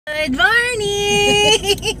Good morning!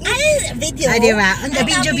 Ay, video? Ah, diba? On the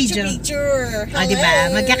video. Ah,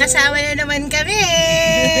 diba? Magkakasama na naman kami!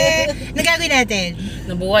 Nagagawin natin?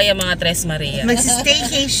 Nabuhay ang mga Tres Maria.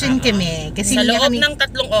 Mag-staycation kami. Kasi sa loob kami... ng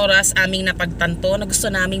 3 oras, aming napagtanto na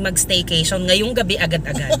gusto naming mag-staycation ngayong gabi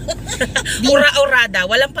agad-agad. Ura-urada,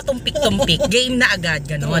 walang patumpik-tumpik. Game na agad,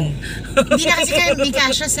 ganon. Hindi na kasi kami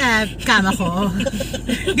kasya sa kama ko.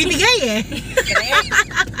 Binigay eh.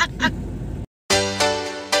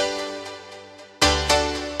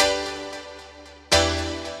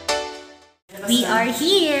 We are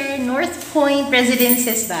here, Northpoint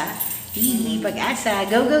Residences ba? Pag-asa,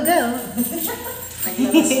 go, go, go!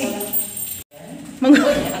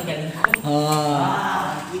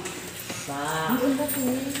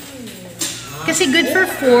 Kasi good for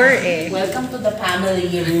 4 eh. Welcome to the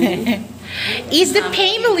family room. Is the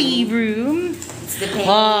family room? It's the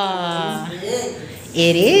family room.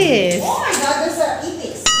 It is. Oh my God, there's an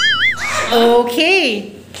ipis.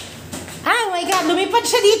 Okay. Oh my God, lumipad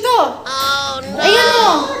siya dito. Oh no. Ayun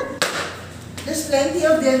mo. There's plenty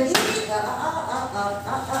of them.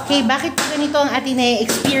 Okay, bakit pa ganito ang ating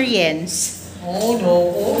na-experience? Oh no.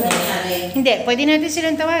 Hindi, pwede natin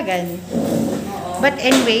silang tawagan. But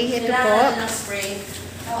anyway, ito po.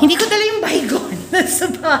 Hindi ko dala yung baygon sa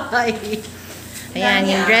bahay.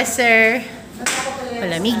 Ayan, yung dresser.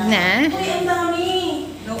 Palamig na.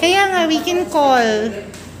 Kaya nga, we can call.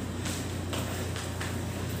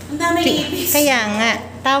 Ang dami ipis. Kaya nga,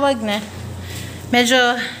 tawag na.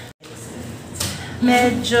 Medyo,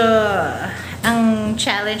 ang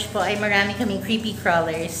challenge po ay marami kaming creepy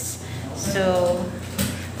crawlers. So,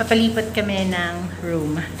 papalipat kami ng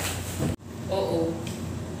room. Oo.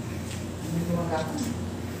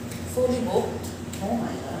 Fully booked? Oh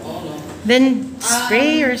my God. Oo, no. Then,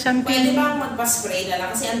 spray or something? Pwede ba magpa-spray na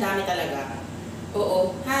lang? Kasi ang dami talaga.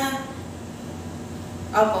 Oo. Ha?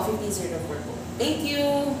 Out of 1504 po. Thank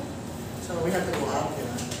you! So we have to go out.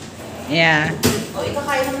 Yeah. O,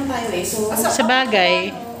 ikakain naman tayo eh. So, Sa bagay.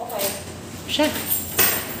 Okay. Siya.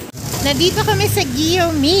 Nandito kami sa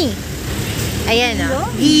Giyummy. Ayan o.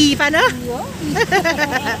 Paano?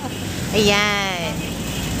 Ayan.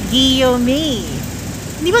 Giyummy.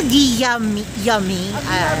 Hindi ba Giyummy?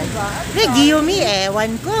 Hindi, Giyummy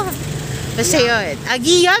ewan ko. Basta yun.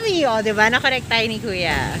 Giyummy o, diba? Na-correct tayo ni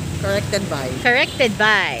Kuya. Corrected by. Corrected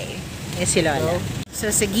by. Yes, si Lola.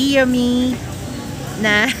 So, sa Giyummy,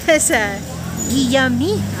 sa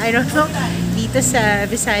Giyummy, I don't know, dito sa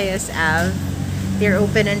Visayas Ave, they're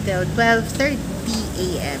open until 12:30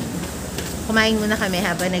 a.m. Kumain muna kami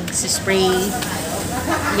habang nagsispray.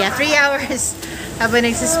 Yeah, 3 hours habang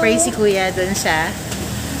nagsispray si Kuya dun sa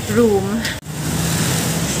room.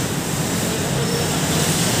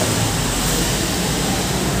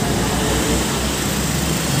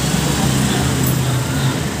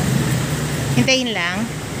 Hintayin lang.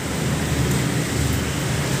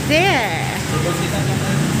 There.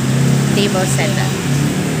 Table setup.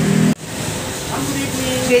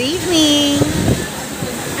 Good evening.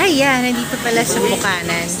 Ayan, nandito pala sa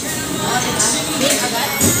bukanan.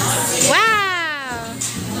 Wow!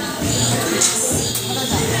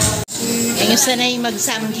 Ayun sanay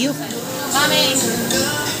mag-Samgyup. Mami!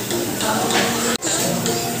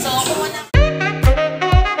 So, ako muna.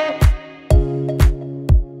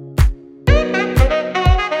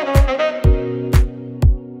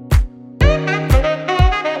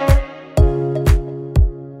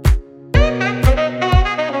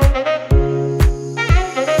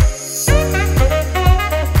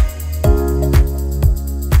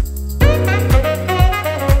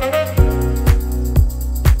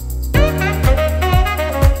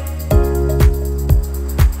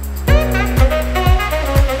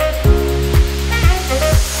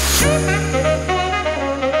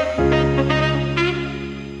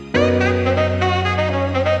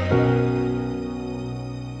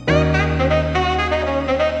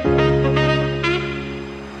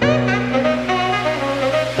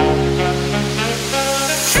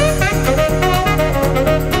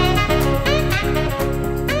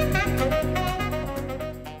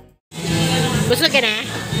 Busog ka na?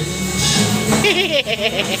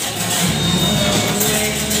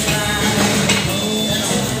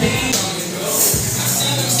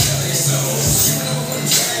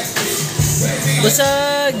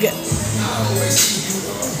 Busog!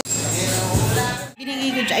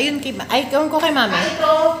 Binigay ko dyan. Ayun kay ko kay mami.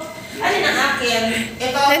 Ito! Ano na akin?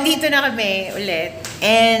 Ito! Nandito na kami ulit.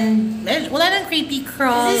 And wala nang creepy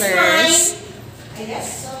crawlers. I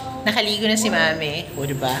guess so. Nakaligo na si mami. O,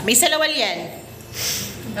 diba? May salawal yan.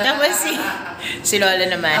 Tapos si Lola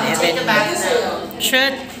naman. And then,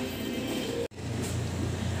 shoot.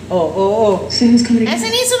 Someone's coming to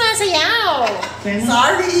Asan yung sumasayaw?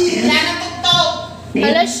 Sorry! Wala na tugtog.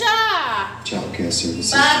 Hala siya. childcare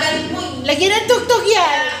services. Babalik mo. Lagyan ng tugtog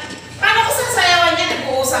yan. Paano ko sasayawan niya?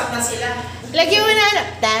 Nag-uusap na sila. Lagyan mo na ano.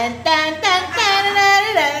 Tan tan tan tan tan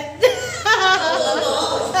tan.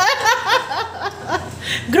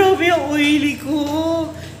 Grabe yung oily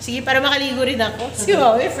ko. Sige, para makaligo rin ako. Sige,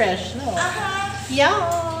 wow, fresh, no? Yeah.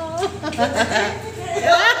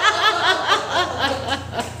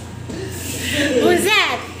 Who's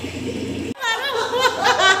that?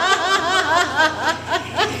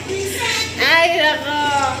 Ay, nako.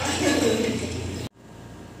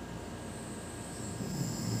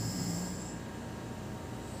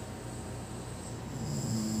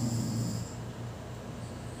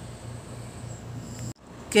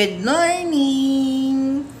 Good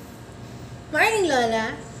morning! Morning,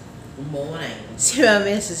 Lola! Morning. Si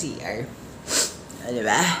Mami sa CR. Ano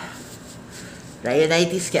ba?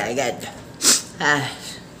 Rhinitis ka agad.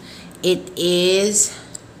 It is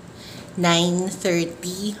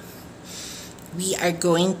 9:30. We are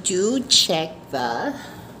going to check the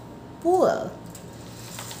pool.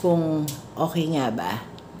 Kung okay nga ba?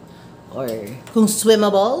 Or kung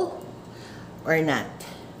swimmable or not.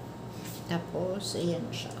 Tapos, ayan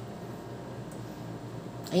siya.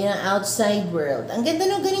 Ayan ang outside world. Ang ganda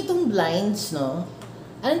ng ganitong blinds, no?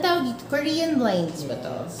 Anong tawag dito? Korean blinds ba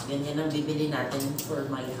to? Yes, ganyan ang bibili natin for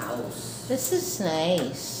my house. This is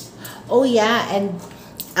nice. Oh yeah, and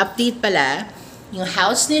update pala, yung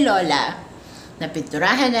house ni Lola,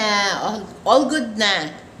 napinturahan na, all good na,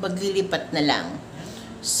 maglilipat na lang.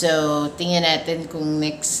 So, tingnan natin kung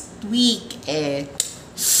next week,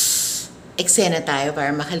 eksena tayo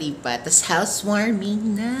para makalipat. Tapos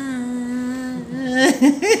housewarming na.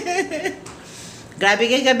 Grabe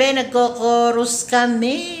kay gabi, nagko-chorus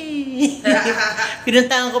kami.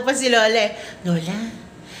 Pinuntahan ko pa si Lola. Lola,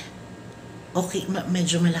 okay,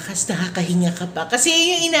 medyo malakas, nakakahinga ka pa. Kasi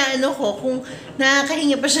yung inaano ko, kung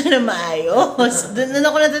nakakahinga pa siya na maayos, doon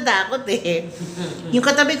ako natatakot eh. Yung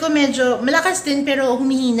katabi ko medyo malakas din, pero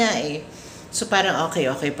humihina eh. So parang okay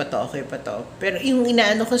pa to. Pero yung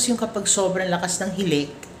inaano ko yung kapag sobrang lakas ng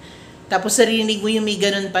hilik, tapos narinig mo yung may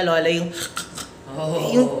ganun pa, Lola, yung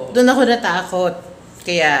doon ako natakot.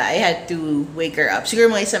 Kaya I had to wake her up. Siguro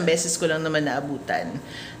mga isang beses ko lang naman naabutan.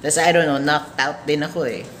 Tapos I don't know, knocked out din ako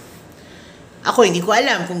eh. Ako, hindi ko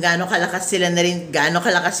alam kung gaano kalakas sila na rin, gaano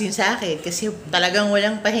kalakas yun sa akin. Kasi talagang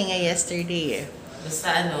walang pahinga yesterday eh.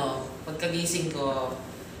 Basta pagkagising ko,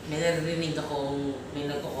 may narinig akong may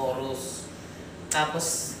nagko-chorus.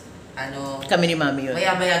 Tapos, Kami ni Mami yun.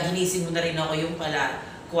 maya-maya ginising mo na rin ako yung pala,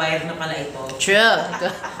 choir na pala ito. True.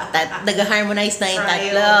 Nag-harmonize na yung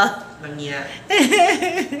tatlo. Mangya.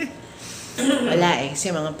 Wala eh, kasi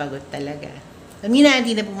mga pagod talaga. Kami na,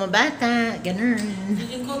 hindi na pumabata. Ganun.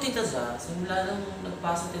 Feeling ko, Tita Za, simula nang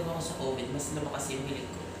nag-positive ako sa COVID, mas lumakas yung hilig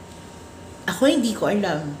ko. Ako hindi ko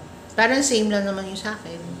alam. Parang same lang naman yung sa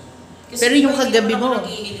akin. Kasi Pero yung kagabi mo,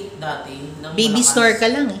 nag-iilig dati ng baby malakas. snore ka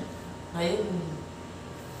lang eh. Ngayon,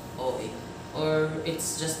 okay. Or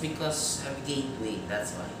it's just because I've gained weight,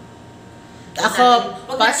 that's why. Ako,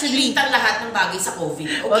 possibly, Huwag lahat ng bagay sa COVID.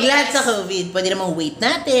 Okay, wag lahat guys? sa COVID. Pwede namang weight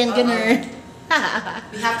natin, ganun.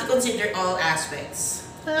 We have to consider all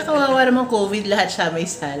aspects. Kawawa naman COVID, lahat siya may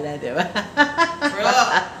sala, di ba? Bro!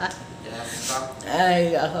 Yes, stop.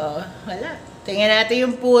 Ay, ako, wala. Tingnan natin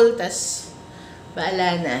yung pool, tas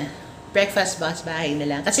baala na. Breakfast box, bahay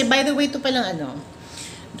na lang. Kasi by the way, ito palang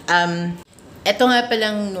eto nga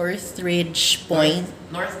palang Northridge Point.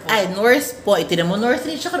 Northpoint. Ay, Northpoint. Tinan mo,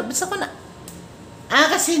 Northridge. Basta ko na.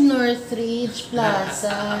 Kasi Northridge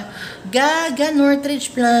Plaza. Gaga,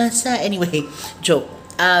 Northridge Plaza. Anyway, joke.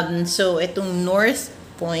 So, itong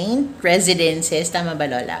Northpoint Residences, tama ba,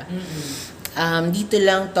 Lola? Dito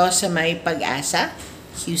lang to sa may Pagasa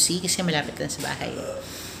QC kasi malapit lang sa bahay.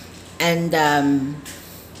 And,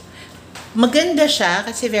 maganda siya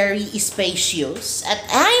kasi very spacious. At,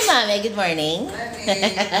 hi, Mami! Good morning!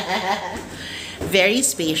 Very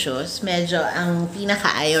spacious. Medyo ang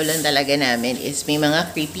pinakaayaw lang talaga namin is may mga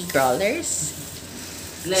creepy crawlers.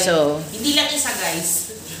 Like, So, hindi lang isa, guys.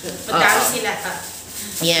 Madami sila.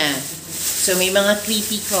 yeah. So, may mga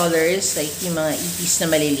creepy crawlers, like yung mga ipis na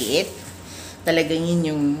maliliit. Talagang yun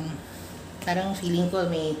yung, parang feeling ko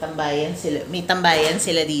may tambayan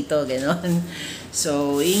sila dito, gano'n.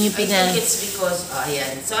 So, yun yung I think it's because,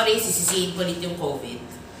 ayan, sorry, sisisihin ko ulit yung COVID.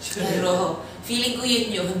 Pero, feeling ko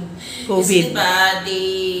yun. COVID. Kasi diba,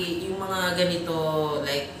 yung mga ganito,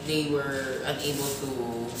 like, they were unable to,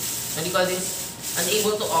 what do you call this?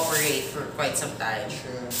 Unable to operate for quite some time.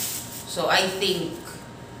 Sure. So, I think,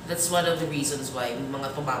 that's one of the reasons why may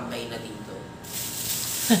mga tumambay na dito.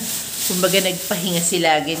 Kumbaga nagpahinga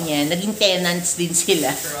sila, ganyan. Naging tenants din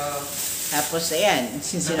sila. Tapos, ayan,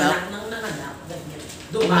 since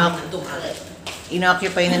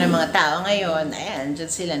inoccupy na ng mga tao ngayon, ayan,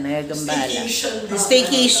 dyan sila, nagagambala.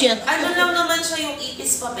 Staycation. Ano lang naman siya yung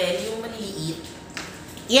ipis papel, yung maliit.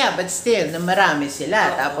 Yeah, but still, na marami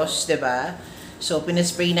sila. Tapos, diba? So,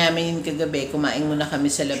 pinaspray namin yung kagabi, kumain muna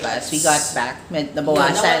kami sa labas. We got back,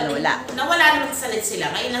 nabawasan, wala. Nawala naman salit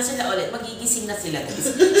sila. Ngayon lang sila ulit, magigising na sila.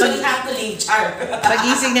 So, we have to leave char.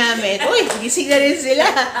 Pagising namin, uy, gising na rin sila.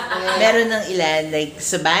 Meron ng ilan, like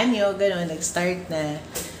sa banyo, gano'n, nag-start na.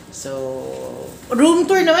 So, room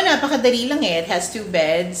tour naman, napakadali lang eh. It has 2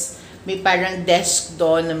 beds. May parang desk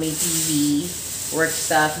doon na may TV, work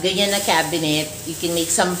stuff. Ganyan na cabinet. You can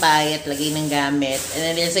make sampay at lagay ng gamit. And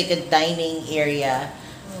then there's like a dining area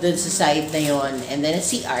doon sa side na yon. And then a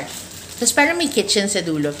CR. Tapos parang may kitchen sa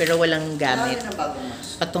dulo pero walang gamit.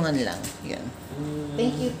 Patungan lang. Yan.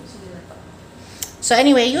 Thank you. So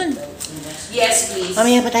anyway, yun. Yes, please.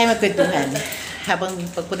 Mamaya pa tayo magkwentuhan habang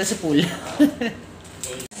pagpunta sa pool.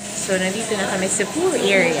 So, nandito na kami sa pool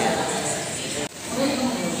area.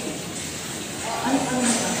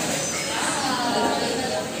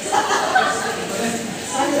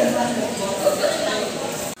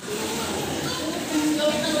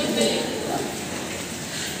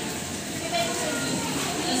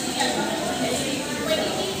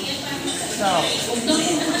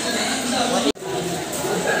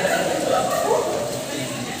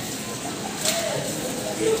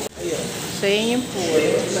 So, yan yung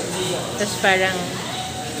pool. Tapos parang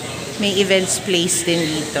may events place din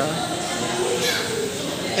dito.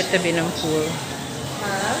 Katabi ng pool.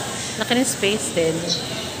 Laki ng space din.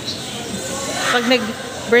 Pag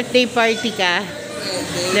nag-birthday party ka,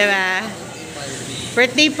 diba?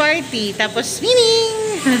 Birthday party, tapos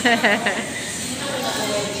meaning!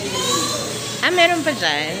 Meron pa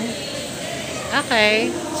dyan. Okay.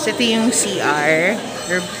 So, ito yung CR.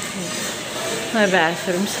 Or mga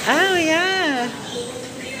bathrooms. Oh, yeah.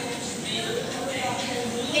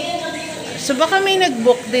 So, baka may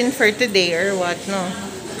nag-book din for today or what, no?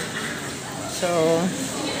 So,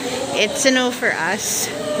 it's a no for us.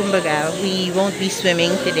 Kumbaga, we won't be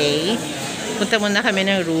swimming today. Punta muna kami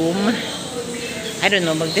ng room. I don't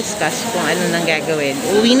know, mag-discuss kung ano nang gagawin.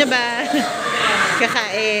 Uwi na ba?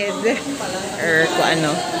 Kakain? Or kung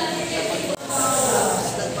ano.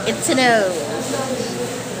 It's a no.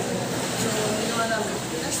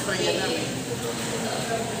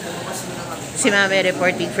 Si Mami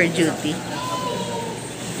reporting for duty.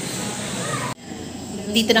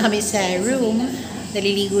 Dito na kami sa room.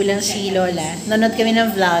 Naliligo lang si Lola. Nanonood kami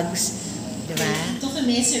ng vlogs. Diba? Dito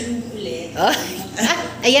kami sa room ulit. Oh.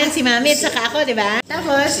 Ayan si Mami at saka ako, diba?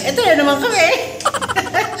 Tapos, ito na naman kami.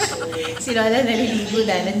 Si Lola naliligo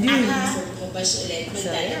na. Nandun. Bumabas ulit.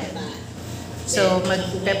 Magdalaba. So,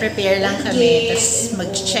 mag-prepare lang kami. Tapos,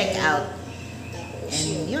 mag-check out.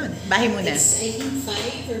 And yun. Bahay muna. It's, I think,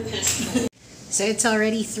 5 or past 5. So, it's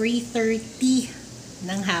already 3:30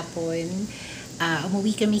 ng hapon.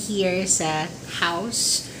 Umuwi kami here sa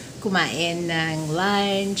house. Kumain ng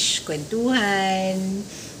lunch, kwentuhan.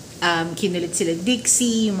 Kinulit sila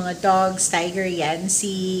Dixie, yung mga dogs, Tiger,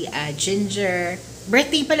 Yancy, Ginger.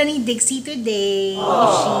 Birthday pala ni Dixie today.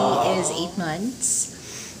 She is 8 months.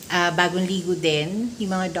 Bagong ligo din,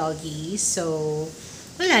 yung mga doggies. So,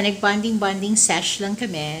 wala, nag-bonding sesh lang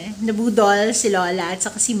kami. Nabudol si Lola at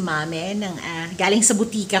saka si Mame ng, galing sa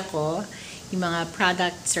butika ko. Yung mga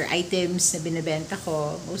products or items na binibenta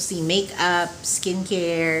ko. Mostly makeup,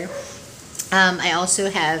 skincare. I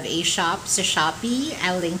also have a shop sa Shopee.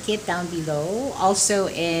 I'll link it down below.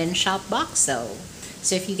 Also in Shopboxo.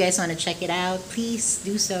 So if you guys want to check it out, please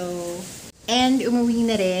do so. And umuwi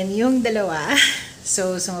na rin yung dalawa.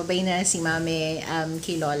 So sumabay na si Mame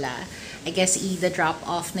kay Lola. I guess i-drop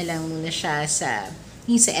off na lang muna siya sa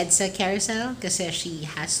EDSA carousel kasi she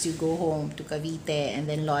has to go home to Cavite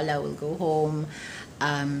and then Lola will go home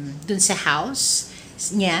dun sa house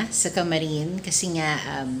niya sa Camarin kasi nga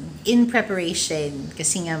in preparation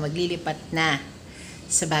kasi nga maglilipat na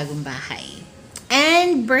sa bagong bahay.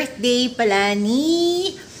 And birthday pala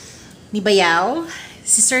ni Bayaw,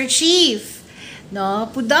 si Sir Chief.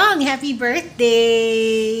 No, Pudong, happy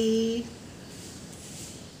birthday!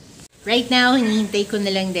 Right now, hinihintay ko na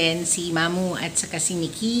lang din si Mamu at saka si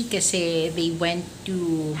Nikki kasi they went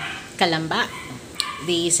to Calamba.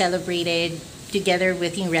 They celebrated together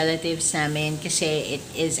with yung relatives namin kasi it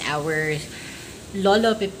is our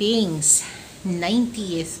Lolo Peping's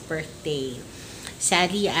 90th birthday.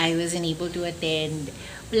 Sadly, I wasn't able to attend.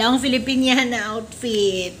 Wala akong Filipinian na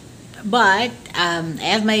outfit. But, I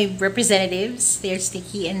have my representatives. There's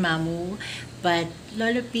Nikki and Mamu. But,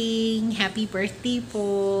 Lolo Ping, happy birthday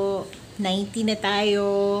po. 90 na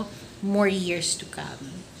tayo. More years to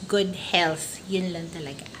come. Good health. Yun lang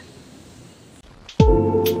talaga.